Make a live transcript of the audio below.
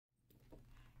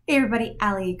Hey everybody,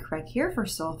 Ali Craig here for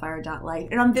SoulFire.life,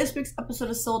 and on this week's episode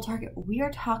of Soul Target, we are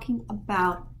talking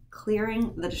about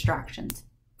clearing the distractions.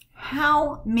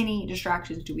 How many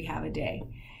distractions do we have a day?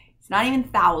 It's not even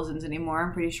thousands anymore.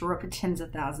 I'm pretty sure we're up to tens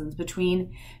of thousands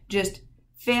between just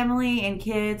family and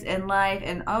kids and life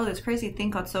and this crazy thing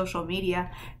called social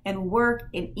media and work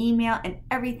and email and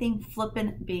everything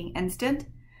flipping being instant.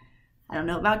 I don't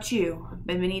know about you,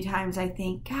 but many times I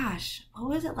think, gosh, what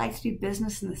was it like to do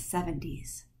business in the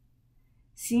 70s?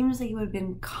 Seems like it would have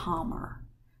been calmer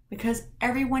because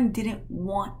everyone didn't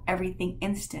want everything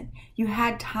instant. You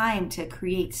had time to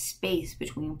create space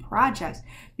between projects.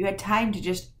 You had time to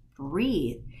just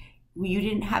breathe. You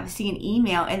didn't have to see an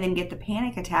email and then get the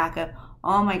panic attack of,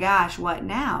 oh my gosh, what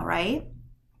now, right?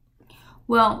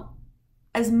 Well,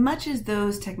 as much as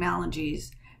those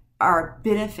technologies are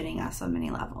benefiting us on many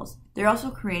levels, they're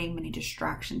also creating many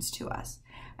distractions to us.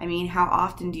 I mean, how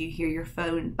often do you hear your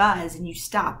phone buzz and you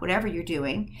stop whatever you're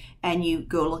doing and you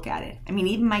go look at it? I mean,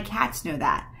 even my cats know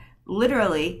that.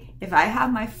 Literally, if I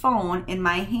have my phone in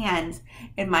my hands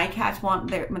and my cats want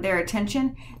their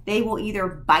attention, they will either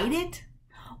bite it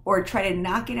or try to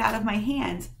knock it out of my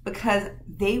hands because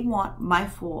they want my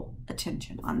full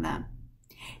attention on them.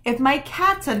 If my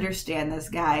cats understand this,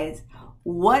 guys,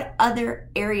 what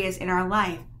other areas in our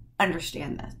life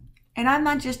understand this? And I'm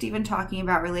not just even talking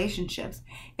about relationships.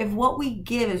 If what we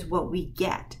give is what we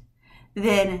get,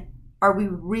 then are we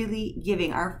really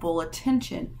giving our full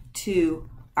attention to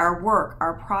our work,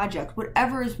 our project,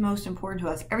 whatever is most important to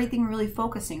us, everything we're really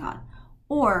focusing on?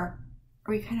 Or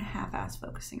are we kind of half-ass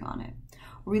focusing on it?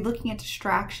 Are we looking at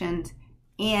distractions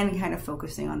and kind of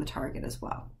focusing on the target as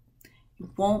well? It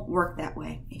won't work that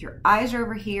way. If your eyes are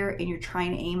over here and you're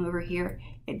trying to aim over here,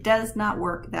 it does not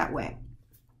work that way.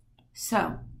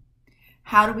 So,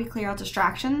 how do we clear out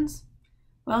distractions?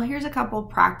 Well, here's a couple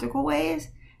practical ways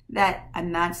that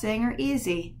I'm not saying are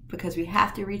easy because we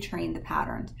have to retrain the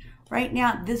patterns. Right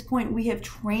now, at this point, we have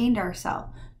trained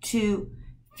ourselves to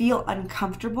feel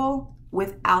uncomfortable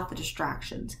without the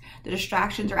distractions. The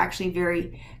distractions are actually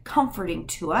very comforting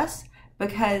to us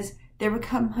because they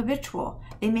become habitual.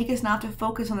 They make us not to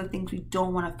focus on the things we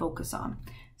don't want to focus on.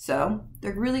 So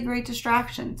they're really great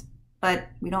distractions, but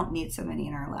we don't need so many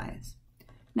in our lives.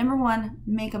 Number one,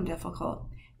 make them difficult.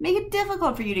 Make it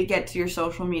difficult for you to get to your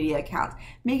social media accounts.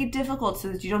 Make it difficult so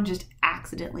that you don't just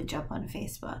accidentally jump on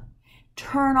Facebook.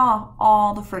 Turn off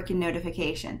all the freaking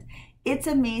notifications. It's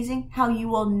amazing how you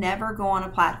will never go on a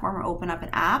platform or open up an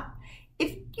app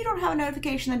if you don't have a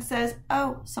notification that says,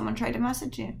 oh, someone tried to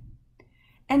message you.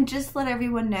 And just let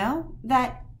everyone know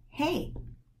that, hey,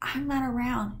 I'm not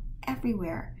around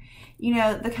everywhere. You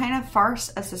know, the kind of farce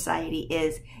of society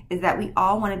is that we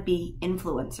all want to be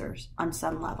influencers on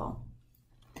some level.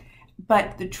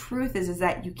 But the truth is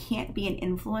that you can't be an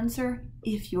influencer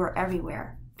if you're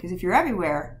everywhere. Because if you're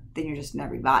everywhere, then you're just an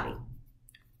everybody.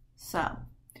 So,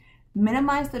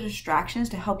 minimize the distractions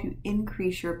to help you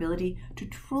increase your ability to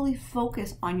truly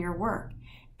focus on your work.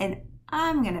 And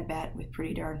I'm going to bet with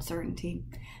pretty darn certainty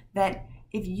that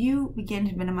if you begin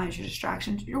to minimize your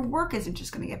distractions, your work isn't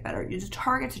just going to get better. Your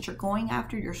targets that you're going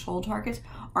after, your soul targets,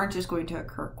 aren't just going to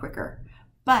occur quicker.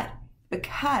 But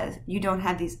because you don't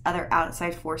have these other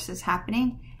outside forces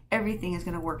happening, everything is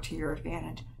going to work to your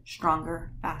advantage.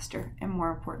 Stronger, faster, and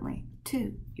more importantly,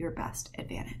 to your best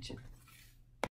advantage.